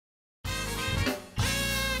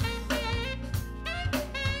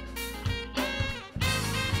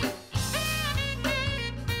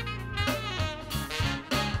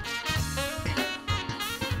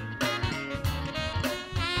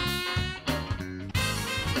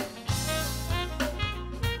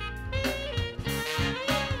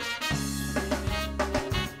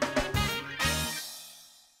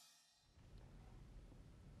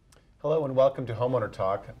Hello and welcome to Homeowner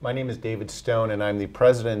Talk. My name is David Stone and I'm the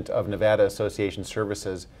president of Nevada Association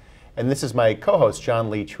Services. And this is my co-host, John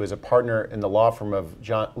Leach, who is a partner in the law firm of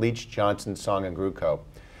Leach, Johnson, Song & Gruco.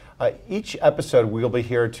 Each episode we'll be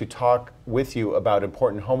here to talk with you about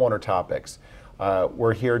important homeowner topics.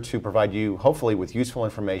 We're here to provide you, hopefully, with useful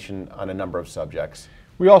information on a number of subjects.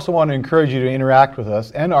 We also want to encourage you to interact with us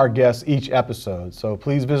and our guests each episode. So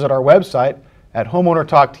please visit our website at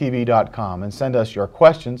homeownertalktv.com and send us your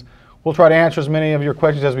questions. We'll try to answer as many of your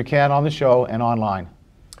questions as we can on the show and online.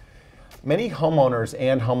 Many homeowners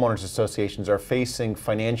and homeowners associations are facing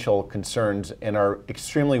financial concerns and are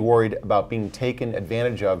extremely worried about being taken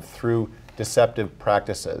advantage of through deceptive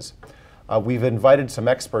practices. We've invited some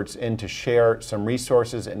experts in to share some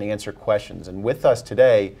resources and answer questions. And with us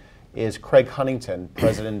today is Craig Huntington,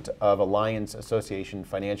 president of Alliance Association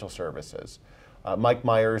Financial Services. Mike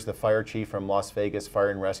Myers, the fire chief from Las Vegas Fire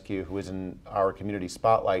and Rescue, who is in our community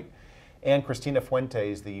spotlight, and Christina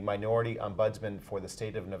Fuentes, the minority ombudsman for the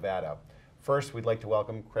state of Nevada. First, we'd like to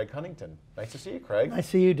welcome Craig Huntington. Nice to see you, Craig. Nice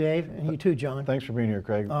to see you, Dave, and you too, John. Thanks for being here,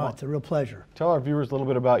 Craig. Oh, it's a real pleasure. Tell our viewers a little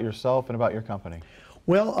bit about yourself and about your company.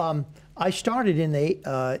 Well, I started in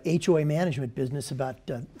the HOA management business about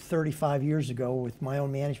 35 years ago with my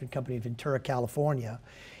own management company in Ventura, California.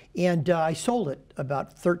 And I sold it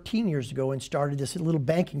about 13 years ago and started this little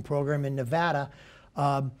banking program in Nevada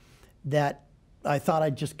that I thought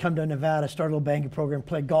I'd just come to Nevada, start a little banking program,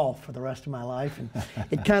 play golf for the rest of my life. And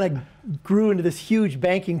it kind of grew into this huge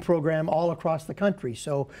banking program all across the country.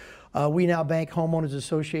 So we now bank homeowners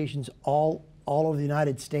associations all over the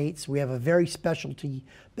United States. We have a very specialty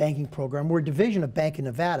banking program. We're a division of Bank of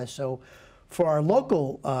Nevada. So for our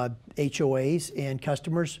local HOAs and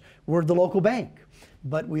customers, we're the local bank.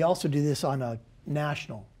 But we also do this on a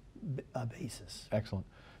national basis. Excellent.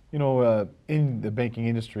 You know, in the banking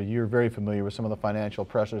industry, you're very familiar with some of the financial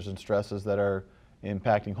pressures and stresses that are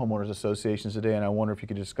impacting homeowners associations today, and I wonder if you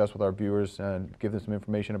could discuss with our viewers and give them some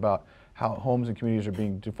information about how homes and communities are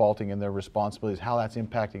being defaulting in their responsibilities, how that's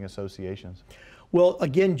impacting associations. Well,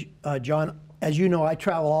 again, John, as you know, I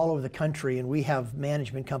travel all over the country, and we have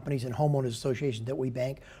management companies and homeowners associations that we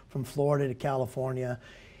bank from Florida to California.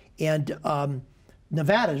 And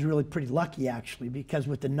Nevada is really pretty lucky, actually, because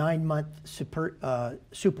with the 9-month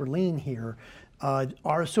super lien here,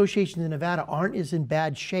 our associations in Nevada aren't as in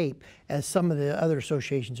bad shape as some of the other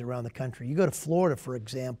associations around the country. You go to Florida, for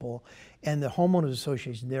example, and the homeowners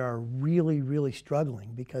association there are really, really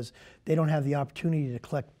struggling because they don't have the opportunity to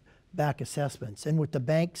collect back assessments. And with the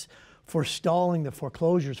banks forestalling the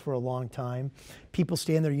foreclosures for a long time, people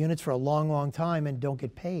stay in their units for a long, long time and don't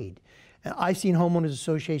get paid. And I've seen homeowners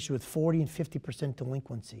associations with 40 and 50%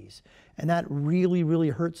 delinquencies. And that really, really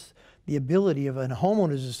hurts the ability of a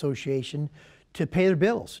homeowners association to pay their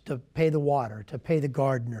bills, to pay the water, to pay the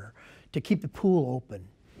gardener, to keep the pool open.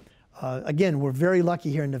 Again, we're very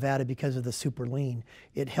lucky here in Nevada because of the super lien.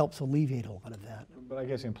 It helps alleviate a lot of that. But I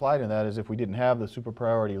guess implied in that is if we didn't have the super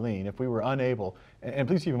priority lien, if we were unable, and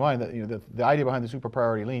please keep in mind that the idea behind the super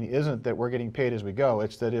priority lien isn't that we're getting paid as we go,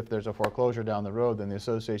 it's that if there's a foreclosure down the road, then the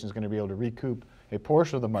association is going to be able to recoup a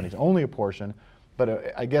portion of the money. It's only a portion,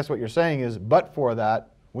 but I guess what you're saying is, but for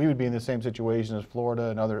that, we would be in the same situation as Florida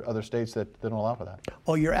and other states that don't allow for that.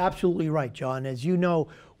 Oh, you're absolutely right, John. As you know,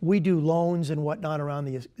 we do loans and whatnot around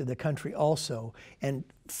the country also. And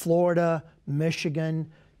Florida, Michigan,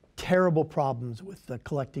 terrible problems with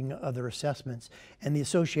collecting other assessments. And the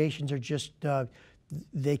associations are just,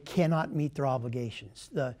 they cannot meet their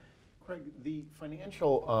obligations. Craig, the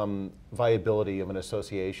financial viability of an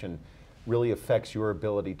association really affects your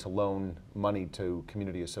ability to loan money to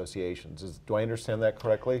community associations. Do I understand that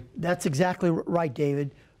correctly? That's exactly right,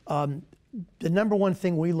 David. The number one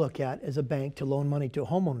thing we look at as a bank to loan money to a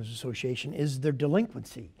homeowners association is their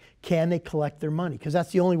delinquency. Can they collect their money? Because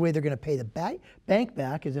that's the only way they're going to pay the bank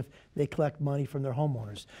back is if they collect money from their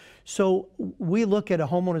homeowners. So we look at a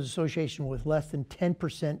homeowners association with less than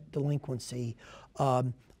 10% delinquency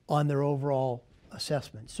on their overall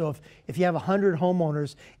assessment. So if you have 100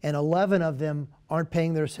 homeowners and 11 of them aren't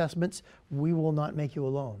paying their assessments, we will not make you a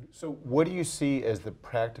loan. So what do you see as the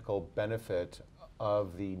practical benefit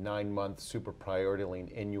of the 9-month super priority lien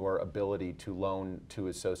in your ability to loan to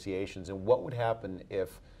associations? And what would happen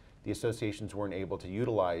if the associations weren't able to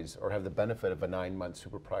utilize or have the benefit of a 9-month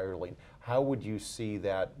super priority lien? How would you see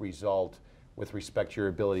that result with respect to your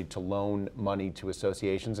ability to loan money to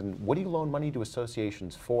associations? And what do you loan money to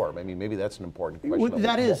associations for? I mean, maybe that's an important question.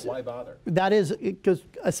 Why bother? That is, because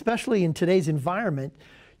especially in today's environment,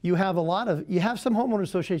 you have some homeowner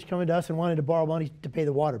associations coming to us and wanting to borrow money to pay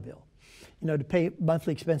the water bill. to pay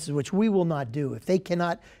monthly expenses, which we will not do. If they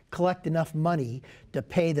cannot collect enough money to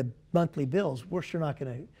pay the monthly bills, we're sure not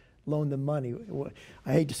going to loan them money.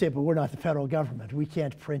 I hate to say it, but we're not the federal government. We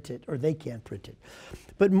can't print it, or they can't print it.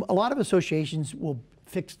 But a lot of associations will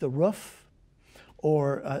fix the roof,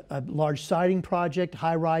 or a large siding project.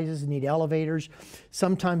 High rises need elevators.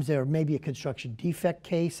 Sometimes there may be a construction defect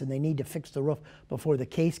case and they need to fix the roof before the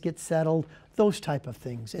case gets settled, those type of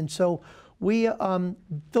things. And so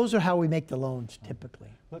those are how we make the loans typically.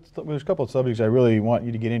 There's a couple of subjects I really want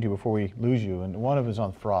you to get into before we lose you, and one of them is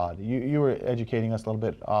on fraud. You were educating us a little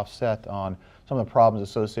bit offset on some of the problems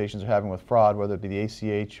associations are having with fraud, whether it be the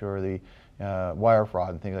ACH or the wire fraud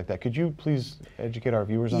and things like that. Could you please educate our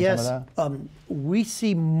viewers on some of that? Yes, we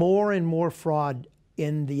see more and more fraud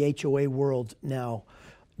in the HOA world now,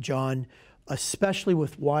 John, especially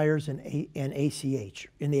with wires and ACH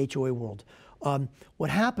in the HOA world. What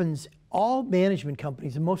happens, all management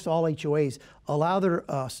companies and most all HOAs allow their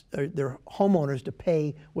homeowners to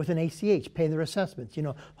pay with an ACH, pay their assessments.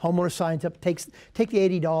 Homeowner signs up, take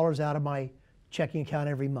the $80 out of my checking account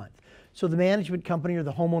every month. So the management company or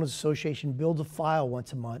the homeowners association builds a file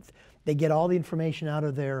once a month. They get all the information out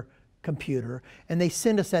of their computer and they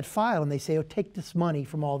send us that file and they say, oh, take this money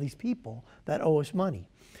from all these people that owe us money.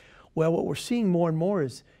 Well, what we're seeing more and more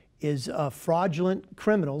is fraudulent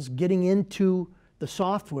criminals getting into the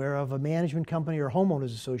software of a management company or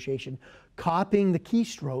homeowners association, copying the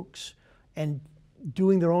keystrokes and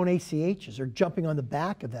doing their own ACHs or jumping on the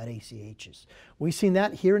back of that ACHs. We've seen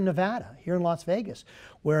that here in Nevada, here in Las Vegas,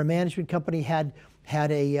 where a management company had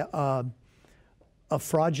a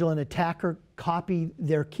fraudulent attacker copy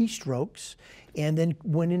their keystrokes and then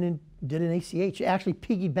went in and did an ACH, actually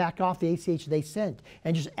piggybacked off the ACH they sent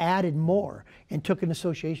and just added more and took an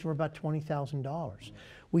association for about $20,000.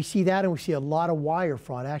 We see that, and we see a lot of wire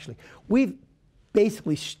fraud actually. We've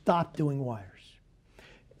basically stopped doing wires.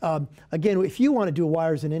 Again, if you want to do a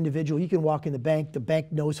wire as an individual, you can walk in the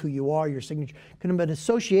bank knows who you are, your signature. Can be an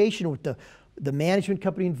association with the management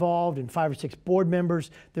company involved and 5 or 6 board members.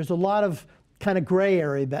 There's a lot of kind of gray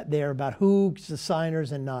area there about who's the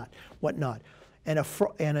signers and whatnot. And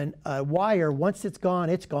a wire, once it's gone,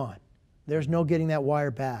 it's gone. There's no getting that wire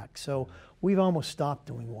back. So we've almost stopped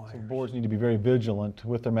doing wires. So boards need to be very vigilant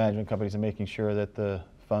with their management companies and making sure that the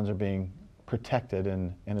funds are being protected,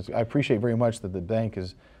 and I appreciate very much that the bank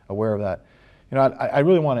is aware of that. I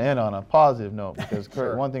really want to end on a positive note because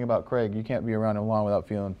Craig, one thing about Craig, you can't be around him long without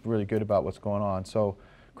feeling really good about what's going on. So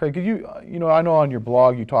Craig, could you, I know on your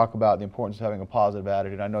blog you talk about the importance of having a positive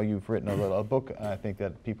attitude. I know you've written a book I think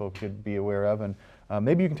that people should be aware of, and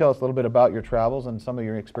maybe you can tell us a little bit about your travels and some of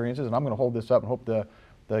your experiences, and I'm going to hold this up and hope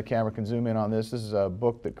the camera can zoom in on this. This is a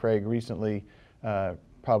book that Craig recently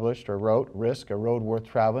published or wrote, Risk, A Road Worth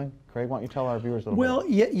Traveling. Craig, why don't you tell our viewers a little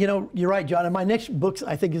bit? Well, you're right, John. And my next book,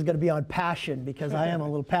 I think, is going to be on passion because I am a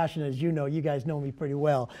little passionate, as you know. You guys know me pretty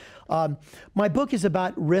well. My book is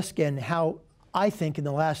about risk and how I think in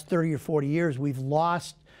the last 30 or 40 years we've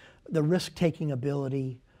lost the risk-taking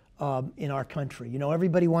ability in our country.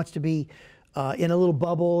 Everybody wants to be in a little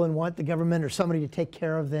bubble and want the government or somebody to take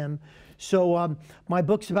care of them. So my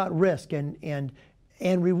book's about risk and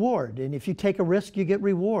reward. And if you take a risk, you get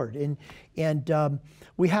reward. And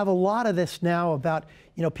we have a lot of this now about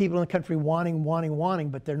people in the country wanting,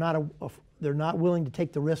 but they're not willing to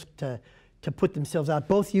take the risk to put themselves out.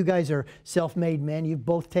 Both you guys are self-made men. You've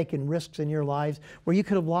both taken risks in your lives where you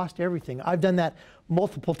could have lost everything. I've done that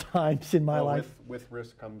multiple times in my life. With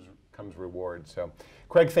risk comes reward. So,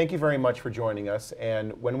 Craig, thank you very much for joining us.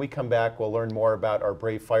 And when we come back, we'll learn more about our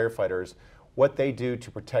brave firefighters, what they do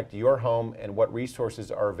to protect your home, and what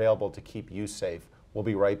resources are available to keep you safe. We'll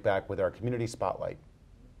be right back with our Community Spotlight.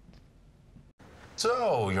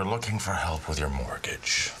 So, you're looking for help with your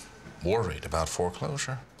mortgage. Worried about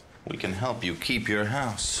foreclosure? We can help you keep your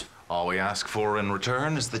house. All we ask for in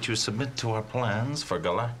return is that you submit to our plans for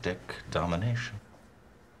galactic domination.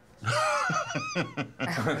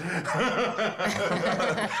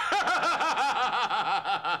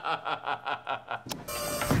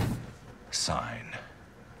 Sign.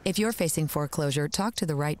 If you're facing foreclosure, talk to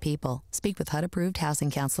the right people. Speak with HUD-approved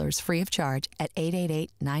housing counselors free of charge at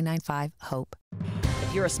 888-995-HOPE.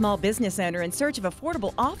 If you're a small business owner in search of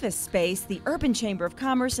affordable office space, the Urban Chamber of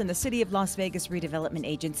Commerce and the City of Las Vegas Redevelopment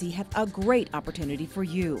Agency have a great opportunity for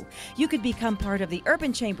you. You could become part of the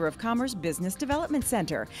Urban Chamber of Commerce Business Development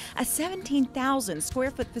Center, a 17,000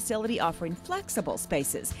 square foot facility offering flexible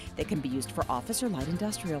spaces that can be used for office or light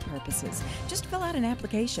industrial purposes. Just fill out an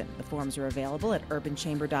application. The forms are available at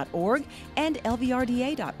urbanchamber.org and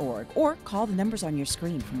lvrda.org, or call the numbers on your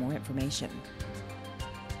screen for more information.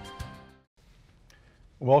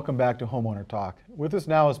 Welcome back to Homeowner Talk. With us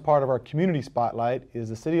now as part of our community spotlight is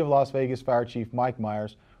the City of Las Vegas Fire Chief Mike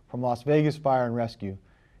Myers from Las Vegas Fire and Rescue.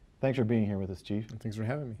 Thanks for being here with us, Chief. Thanks for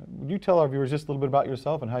having me. Would you tell our viewers just a little bit about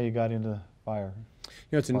yourself and how you got into fire? You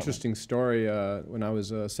know, it's an interesting story. When I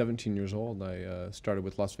was 17 years old, I started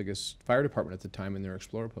with Las Vegas Fire Department at the time in their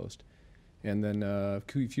Explorer post. And then a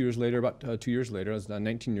few years later, about 2 years later, I was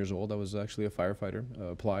 19 years old. I was actually a firefighter,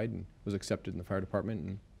 applied and was accepted in the fire department.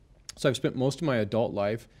 And so I've spent most of my adult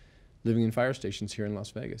life living in fire stations here in Las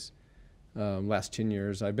Vegas. Last 10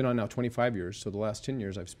 years, I've been on now 25 years, so the last 10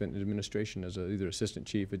 years I've spent in administration as either assistant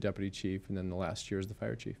chief, a deputy chief, and then the last year as the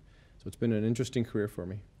fire chief. So it's been an interesting career for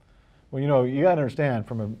me. Well, you know, you got to understand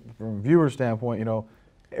from a viewer standpoint, you know,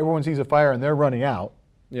 everyone sees a fire and they're running out.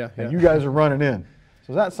 Yeah. And you guys are running in.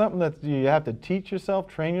 So is that something that you have to teach yourself,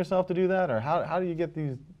 train yourself to do that, or how do you get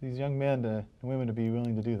these young men and women to be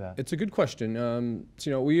willing to do that? It's a good question. So,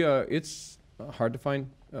 you know, it's hard to find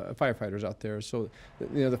firefighters out there. So,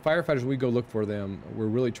 you know, the firefighters, we go look for them. We're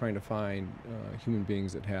really trying to find human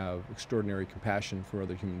beings that have extraordinary compassion for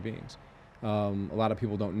other human beings. A lot of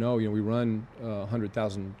people don't know, you know, we run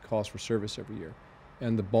 100,000 calls for service every year,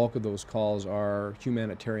 and the bulk of those calls are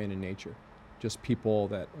humanitarian in nature. Just people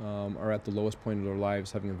that are at the lowest point of their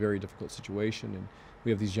lives having a very difficult situation, and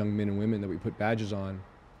we have these young men and women that we put badges on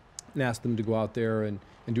and ask them to go out there and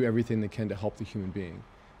do everything they can to help the human being.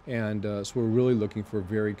 And so we're really looking for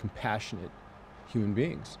very compassionate human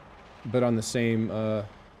beings. But on the same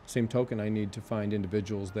token, I need to find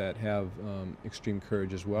individuals that have extreme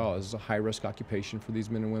courage as well. This is a high-risk occupation for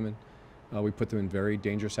these men and women. We put them in very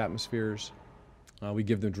dangerous atmospheres. We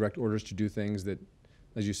give them direct orders to do things that,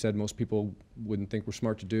 as you said, most people wouldn't think we're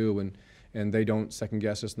smart to do, and they don't second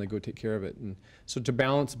guess us and they go take care of it. And so to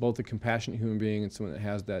balance both a compassionate human being and someone that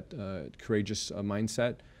has that courageous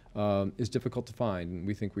mindset is difficult to find. And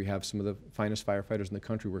we think we have some of the finest firefighters in the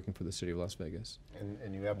country working for the City of Las Vegas.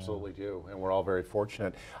 And you absolutely do, and we're all very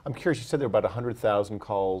fortunate. I'm curious, you said there are about 100,000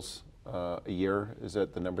 calls a year. Is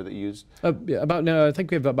that the number that you used? Yeah, I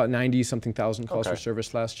think we have about 90-something thousand calls Okay. for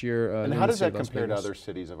service last year. And how does that compare to other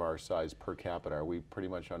cities of our size per capita? Are we pretty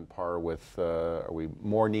much on par with, are we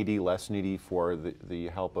more needy, less needy for the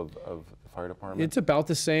help of the fire department? It's about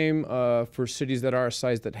the same for cities that are our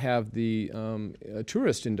size that have the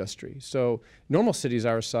tourist industry. So normal cities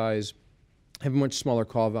our size have a much smaller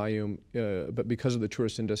call volume, but because of the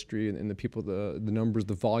tourist industry and the people, the numbers,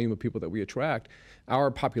 the volume of people that we attract,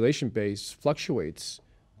 our population base fluctuates,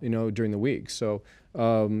 you know, during the week. So, you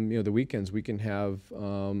know, the weekends we can have,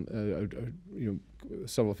 you know,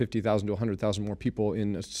 several 50,000 to 100,000 more people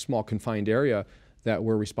in a small confined area that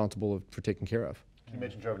we're responsible for taking care of. Can you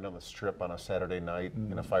imagine driving down the strip on a Saturday night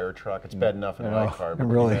in a fire truck? It's bad enough in my car, but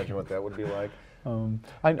really. can you imagine what that would be like?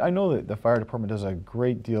 I know that the fire department does a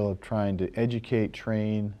great deal of trying to educate,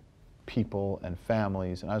 train people and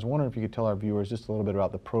families. And I was wondering if you could tell our viewers just a little bit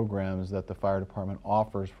about the programs that the fire department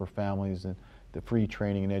offers for families and the free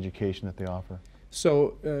training and education that they offer.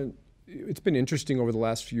 So it's been interesting over the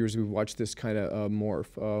last few years. We've watched this kind of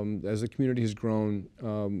morph. As the community has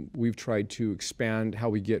grown, we've tried to expand how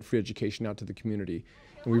we get free education out to the community.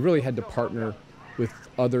 And we really had to partner with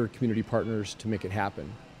other community partners to make it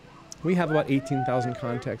happen. We have about 18,000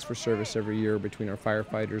 contacts for service every year between our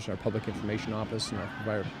firefighters, our public information office, and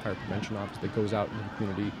our fire prevention office that goes out into the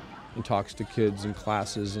community and talks to kids and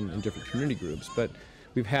classes and different community groups. But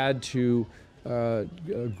we've had to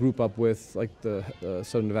group up with like the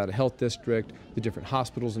Southern Nevada Health District, the different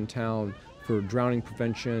hospitals in town for drowning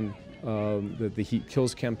prevention, the Heat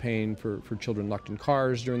Kills campaign for children locked in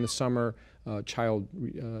cars during the summer, child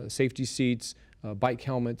safety seats, bike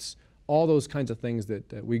helmets. All those kinds of things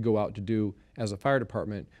that we go out to do as a fire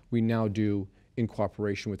department, we now do in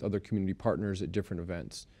cooperation with other community partners at different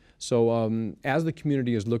events. So as the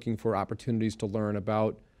community is looking for opportunities to learn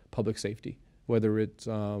about public safety, whether it's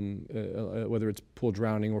pool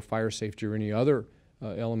drowning or fire safety or any other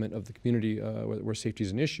element of the community where safety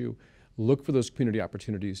is an issue, look for those community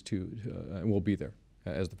opportunities and we'll be there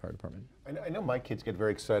as the fire department. I know my kids get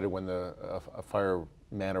very excited when a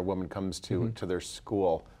fireman or woman comes to their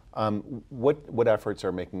school. What efforts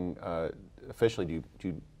are making officially do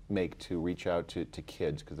you make to reach out to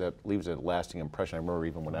kids? Because that leaves a lasting impression. I remember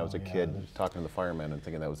even when I was a kid talking to the firemen and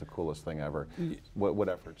thinking that was the coolest thing ever. What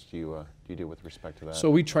efforts do you do with respect to that? So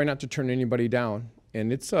we try not to turn anybody down,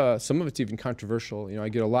 and it's some of it's even controversial. You know, I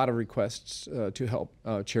get a lot of requests to help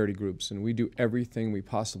charity groups, and we do everything we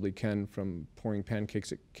possibly can, from pouring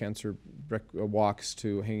pancakes at cancer walks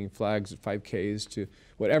to hanging flags at 5Ks to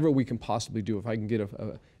whatever we can possibly do. If I can get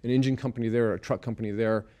an engine company there or a truck company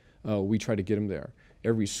there, we try to get them there.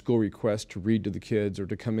 every school request to read to the kids or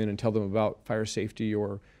to come in and tell them about fire safety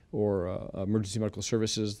or emergency medical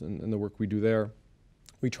services and the work we do there.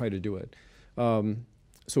 We try to do it.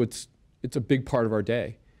 So it's a big part of our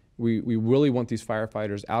day. We really want these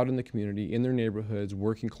firefighters out in the community, in their neighborhoods,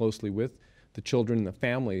 working closely with the children and the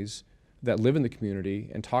families that live in the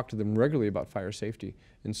community and talk to them regularly about fire safety.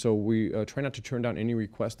 And so we try not to turn down any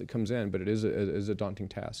request that comes in, but it is a daunting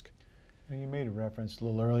task. You made a reference a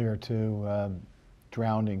little earlier to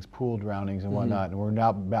drownings, pool drownings and whatnot, and we're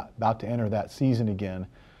now about to enter that season again.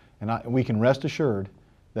 And we can rest assured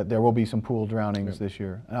that there will be some pool drownings this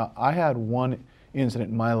year. Now, I had one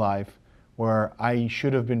incident in my life where I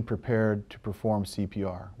should have been prepared to perform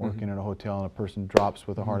CPR, working in a hotel and a person drops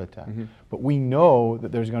with a heart attack. But we know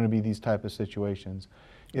that there's going to be these type of situations.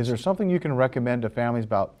 Is there something you can recommend to families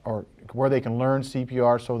about, or where they can learn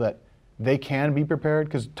CPR so that they can be prepared?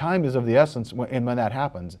 Because time is of the essence when that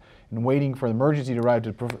happens, and waiting for the emergency to arrive.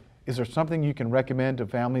 Is there something you can recommend to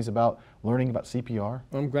families about learning about CPR?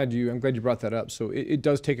 I'm glad you brought that up. So it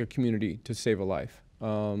does take a community to save a life.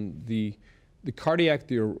 The cardiac,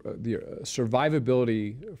 the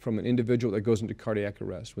survivability from an individual that goes into cardiac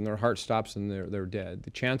arrest, when their heart stops and they're dead,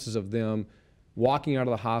 the chances of them walking out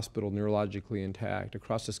of the hospital neurologically intact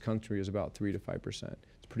across this country is about 3 to 5%. It's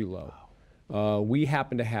pretty low. Wow. We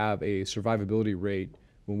happen to have a survivability rate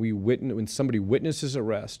when somebody witnesses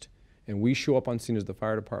arrest and we show up on scene as the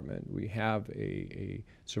fire department. We have a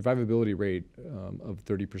survivability rate of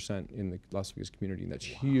 30% in the Las Vegas community, and that's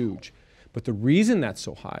huge. But the reason that's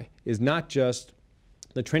so high is not just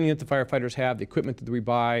the training that the firefighters have, the equipment that we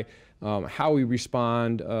buy, how we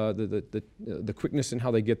respond, the quickness in how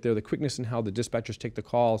they get there, the quickness in how the dispatchers take the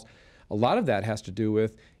calls. A lot of that has to do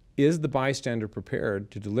with, is the bystander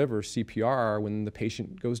prepared to deliver CPR when the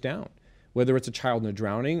patient goes down? Whether it's a child in a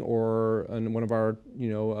drowning or one of our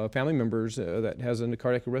family members that has a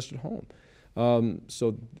cardiac arrest at home.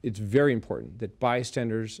 So it's very important that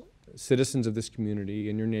bystanders, citizens of this community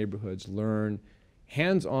in your neighborhoods learn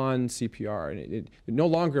hands-on CPR. And no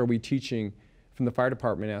longer are we teaching from the fire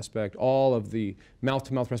department aspect all of the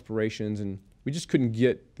mouth-to-mouth respirations, and we just couldn't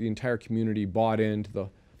get the entire community bought into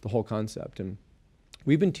the whole concept. And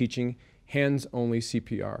we've been teaching hands-only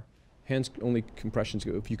CPR, hands-only compressions.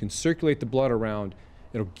 If you can circulate the blood around,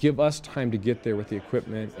 it'll give us time to get there with the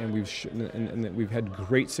equipment, and we've had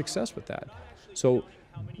great success with that. So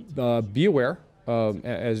be aware.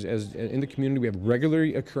 As in the community, we have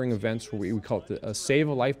regularly occurring events where we call it a Save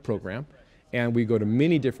a Life program, and we go to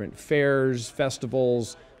many different fairs,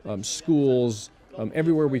 festivals, schools,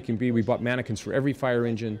 everywhere we can be. We bought mannequins for every fire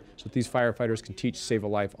engine so that these firefighters can teach Save a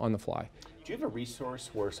Life on the fly. Do you have a resource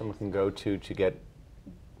where someone can go to get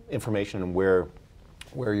information on where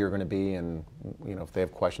you're going to be, and if they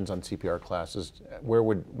have questions on CPR classes, where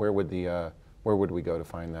would we go to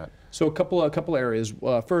find that? So a couple areas.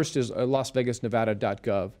 First is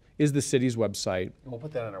LasVegasNevada.gov is the city's website. We'll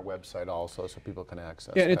put that on our website also so people can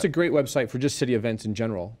access Yeah, and that. it's a great website for just city events in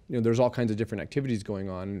general. There's all kinds of different activities going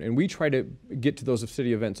on, and we try to get to those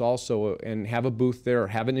city events also and have a booth there or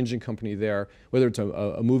have an engine company there, whether it's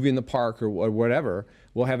a movie in the park or whatever.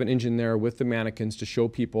 We'll have an engine there with the mannequins to show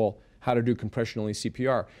people how to do compression-only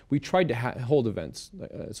CPR. We tried to hold events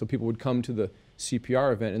so people would come to the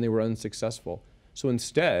CPR event, and they were unsuccessful. So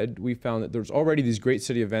instead, we found that there's already these great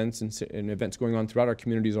city events and events going on throughout our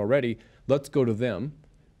communities already. Let's go to them.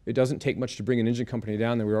 It doesn't take much to bring an engine company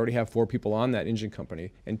down there. We already have 4 people on that engine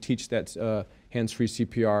company and teach that hands-free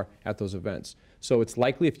CPR at those events. So it's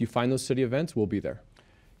likely if you find those city events, we'll be there.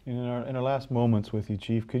 In our last moments with you,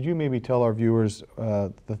 Chief, could you maybe tell our viewers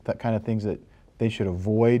the kind of things that they should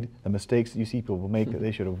avoid, the mistakes that you see people make that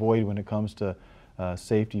they should avoid when it comes to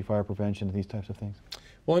safety, fire prevention, these types of things?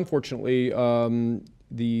 Well, unfortunately,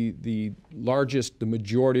 the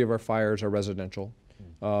majority of our fires are residential,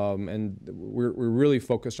 and we're really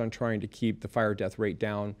focused on trying to keep the fire death rate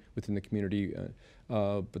down within the community.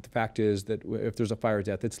 But the fact is that if there's a fire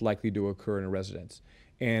death, it's likely to occur in a residence,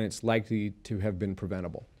 and it's likely to have been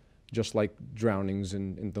preventable, just like drownings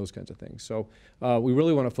and those kinds of things. So we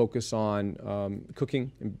really want to focus on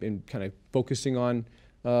cooking and kind of focusing on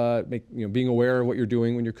being aware of what you're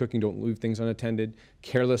doing when you're cooking. Don't leave things unattended.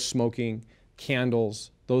 Careless smoking,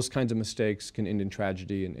 candles, those kinds of mistakes can end in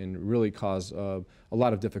tragedy and really cause a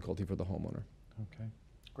lot of difficulty for the homeowner. Okay.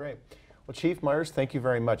 Great. Well, Chief Myers, thank you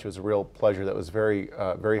very much. It was a real pleasure. That was very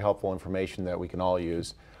helpful information that we can all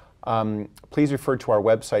use. Please refer to our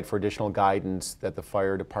website for additional guidance that the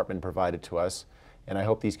fire department provided to us, and I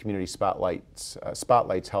hope these community spotlights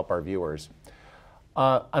help our viewers.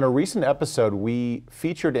 On a recent episode, we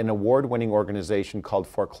featured an award-winning organization called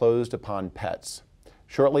Foreclosed Upon Pets.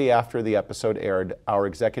 Shortly after the episode aired, our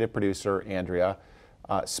executive producer, Andrea,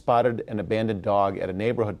 spotted an abandoned dog at a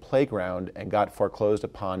neighborhood playground and got foreclosed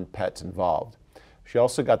upon pets involved. She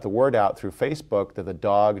also got the word out through Facebook that the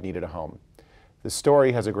dog needed a home. The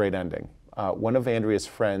story has a great ending. One of Andrea's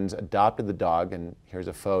friends adopted the dog, and here's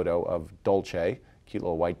a photo of Dolce, cute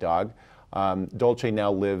little white dog. Dolce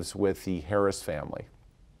now lives with the Harris family.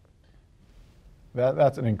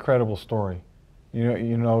 That's an incredible story.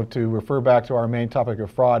 You know, to refer back to our main topic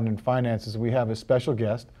of fraud and finances, we have a special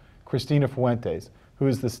guest, Christina Fuentes, who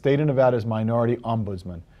is the state of Nevada's minority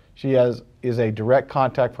ombudsman. She is a direct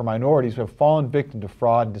contact for minorities who have fallen victim to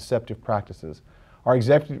fraud and deceptive practices. Our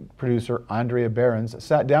executive producer, Andrea Behrens,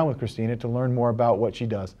 sat down with Christina to learn more about what she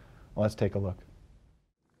does. Let's take a look.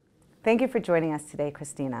 Thank you for joining us today,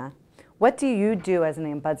 Christina. What do you do as an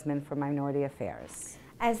ombudsman for minority affairs?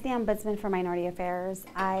 As the Ombudsman for Minority Affairs,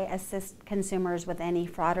 I assist consumers with any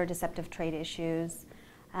fraud or deceptive trade issues.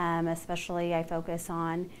 Especially I focus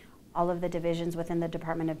on all of the divisions within the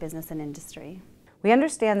Department of Business and Industry. We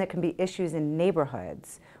understand there can be issues in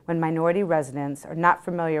neighborhoods when minority residents are not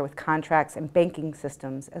familiar with contracts and banking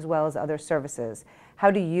systems as well as other services.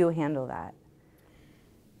 How do you handle that?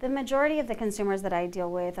 The majority of the consumers that I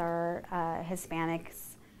deal with are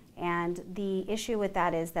Hispanics, and the issue with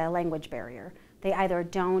that is the language barrier. They either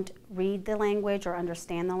don't read the language or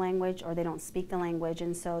understand the language, or they don't speak the language,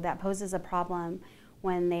 and so that poses a problem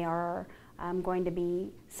when they are going to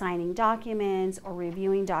be signing documents or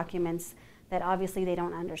reviewing documents that obviously they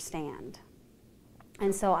don't understand.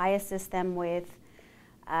 And so I assist them with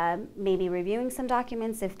maybe reviewing some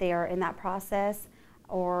documents if they are in that process,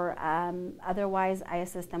 or otherwise I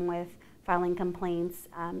assist them with filing complaints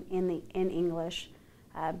in English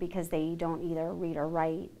because they don't either read or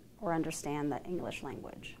write or understand the English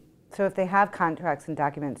language. So if they have contracts and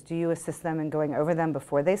documents, do you assist them in going over them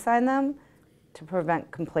before they sign them to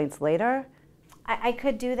prevent complaints later? I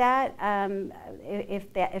could do that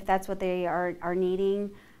if that's what they are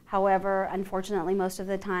needing. However, unfortunately, most of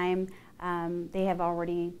the time they have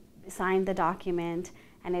already signed the document,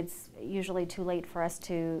 and it's usually too late for us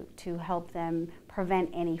to help them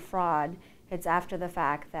prevent any fraud. It's after the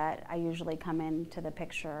fact that I usually come into the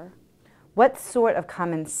picture. What sort of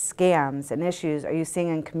common scams and issues are you seeing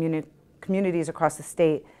in communities across the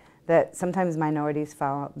state that sometimes minorities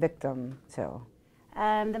fall victim to?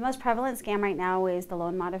 The most prevalent scam right now is the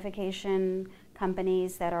loan modification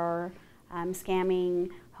companies that are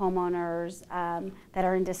scamming homeowners that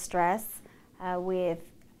are in distress with,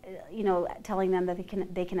 telling them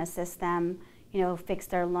that they can assist them, fix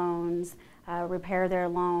their loans, repair their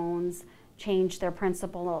loans, change their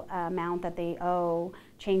principal amount that they owe,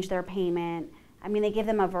 change their payment. I mean, they give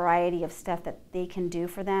them a variety of stuff that they can do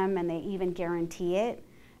for them, and they even guarantee it.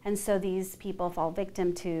 And so these people fall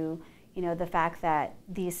victim to, the fact that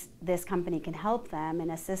this company can help them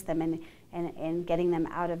and assist them in getting them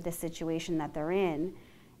out of the situation that they're in.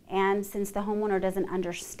 And since the homeowner doesn't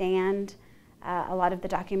understand a lot of the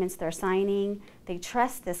documents they're signing, they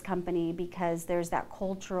trust this company because there's that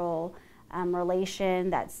cultural relation,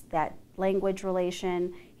 that language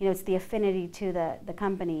relation, it's the affinity to the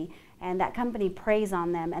company, and that company preys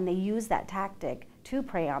on them, and they use that tactic to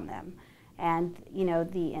prey on them. And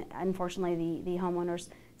unfortunately the homeowners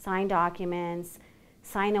sign documents,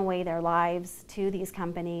 sign away their lives to these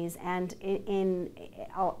companies, and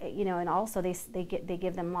and also they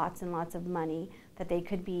give them lots and lots of money that they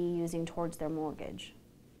could be using towards their mortgage.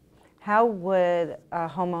 How would a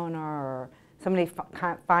homeowner or somebody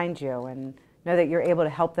find you and know that you're able to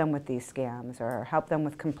help them with these scams or help them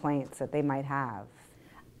with complaints that they might have?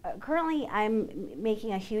 Currently, I'm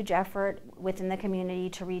making a huge effort within the community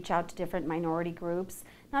to reach out to different minority groups,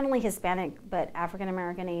 not only Hispanic, but African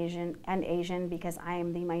American, Asian, because I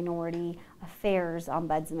am the Minority Affairs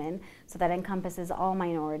Ombudsman, so that encompasses all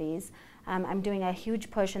minorities. I'm doing a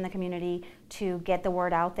huge push in the community to get the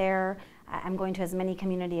word out there. I'm going to as many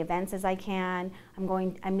community events as I can.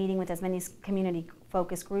 I'm meeting with as many community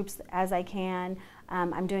focus groups as I can.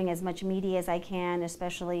 I'm doing as much media as I can,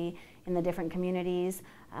 especially in the different communities.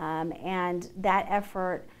 And that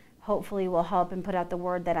effort hopefully will help and put out the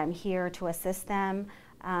word that I'm here to assist them,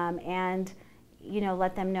 and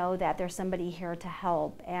let them know that there's somebody here to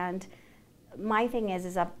help. And my thing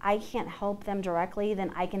is if I can't help them directly,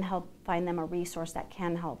 then I can help find them a resource that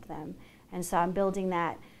can help them. And so I'm building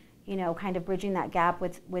that, kind of bridging that gap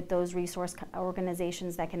with those resource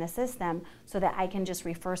organizations that can assist them, so that I can just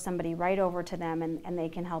refer somebody right over to them, and they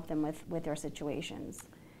can help them with their situations.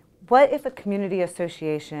 What if a community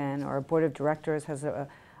association or a board of directors has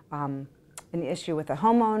an issue with a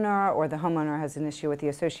homeowner, or the homeowner has an issue with the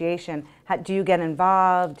association? Do you get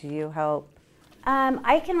involved? Do you help?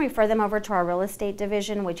 I can refer them over to our real estate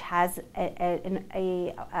division, which has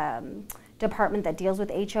a department that deals with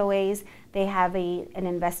HOAs. They have an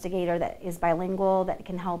investigator that is bilingual that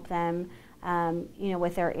can help them,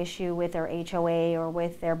 with their issue with their HOA or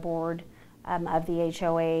with their board of the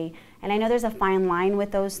HOA. And I know there's a fine line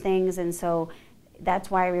with those things, and so that's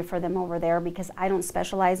why I refer them over there, because I don't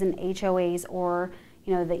specialize in HOAs or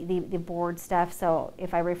the board stuff. So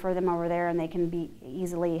if I refer them over there, and they can be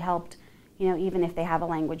easily helped, even if they have a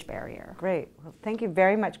language barrier. Great. Well, thank you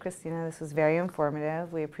very much, Christina. This was very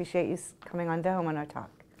informative. We appreciate you coming on to Homeowner Talk.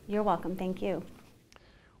 You're welcome. Thank you.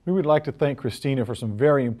 We would like to thank Christina for some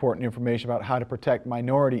very important information about how to protect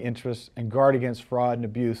minority interests and guard against fraud and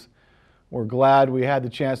abuse. We're glad we had the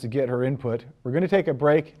chance to get her input. We're going to take a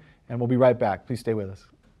break, and we'll be right back. Please stay with us.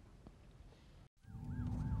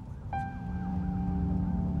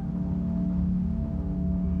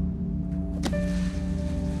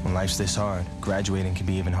 When life's this hard, graduating can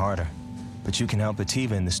be even harder. But you can help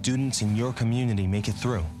Ativa and the students in your community make it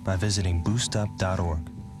through by visiting boostup.org.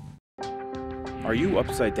 Are you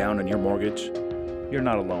upside down on your mortgage? You're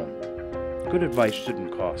not alone. Good advice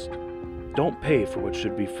shouldn't cost. Don't pay for what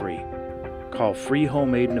should be free. Call Free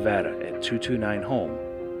Home Aid Nevada at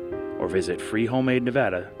 229-HOME or visit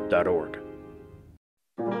freehomeaidnevada.org.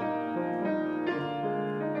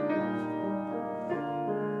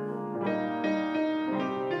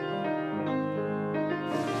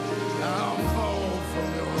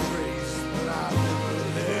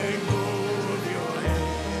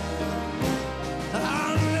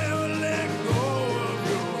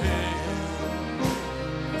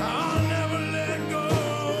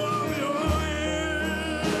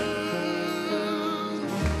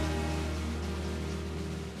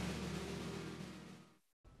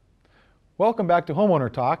 Welcome back to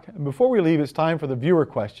Homeowner Talk. And before we leave, it's time for the viewer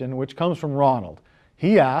question, which comes from Ronald.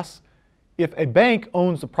 He asks, if a bank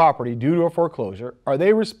owns the property due to a foreclosure, are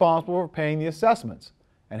they responsible for paying the assessments?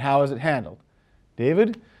 And how is it handled?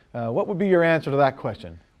 David, what would be your answer to that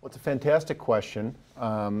question? Well, it's a fantastic question,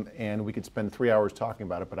 and we could spend 3 hours talking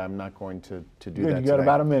about it, but I'm not going to do that You got tonight.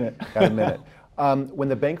 about a minute. Got a minute. When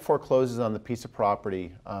the bank forecloses on the piece of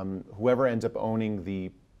property, whoever ends up owning the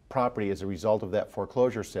property as a result of that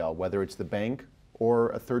foreclosure sale, whether it's the bank or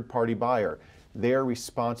a third-party buyer, they are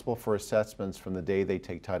responsible for assessments from the day they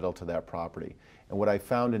take title to that property. And what I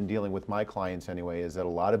found in dealing with my clients anyway is that a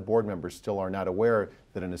lot of board members still are not aware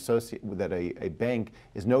that a bank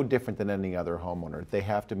is no different than any other homeowner. They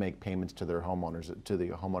have to make payments to their homeowners, to the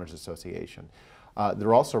homeowners association.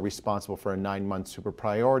 They're also responsible for a 9-month super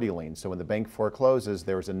priority lien. So when the bank forecloses,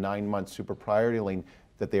 there is a 9-month super priority lien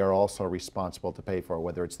that they are also responsible to pay for,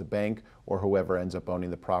 whether it's the bank or whoever ends up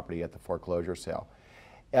owning the property at the foreclosure sale.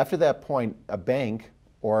 After that point, a bank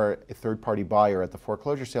or a third-party buyer at the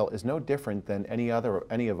foreclosure sale is no different than any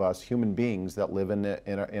of us human beings that live in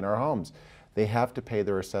our homes. They have to pay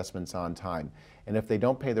their assessments on time. And if they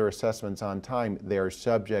don't pay their assessments on time, they are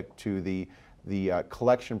subject to the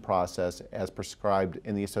collection process as prescribed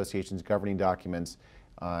in the association's governing documents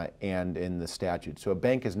and in the statute. So a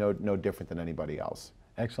bank is no different than anybody else.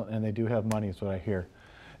 Excellent, and they do have money is what I hear.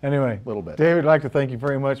 Anyway, a little bit. David, I'd like to thank you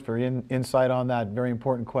very much for your insight on that very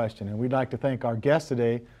important question. And we'd like to thank our guests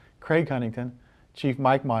today, Craig Huntington, Chief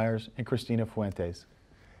Mike Myers, and Christina Fuentes.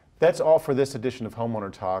 That's all for this edition of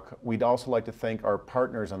Homeowner Talk. We'd also like to thank our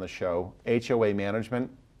partners on the show, HOA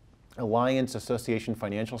Management, Alliance Association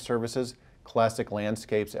Financial Services, Classic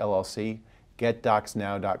Landscapes LLC,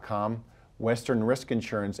 GetDocsNow.com, Western Risk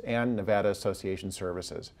Insurance, and Nevada Association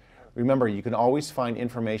Services. Remember, you can always find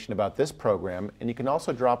information about this program, and you can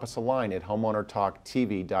also drop us a line at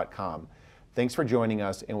homeownertalktv.com. Thanks for joining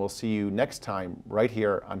us, and we'll see you next time right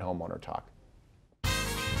here on Homeowner Talk.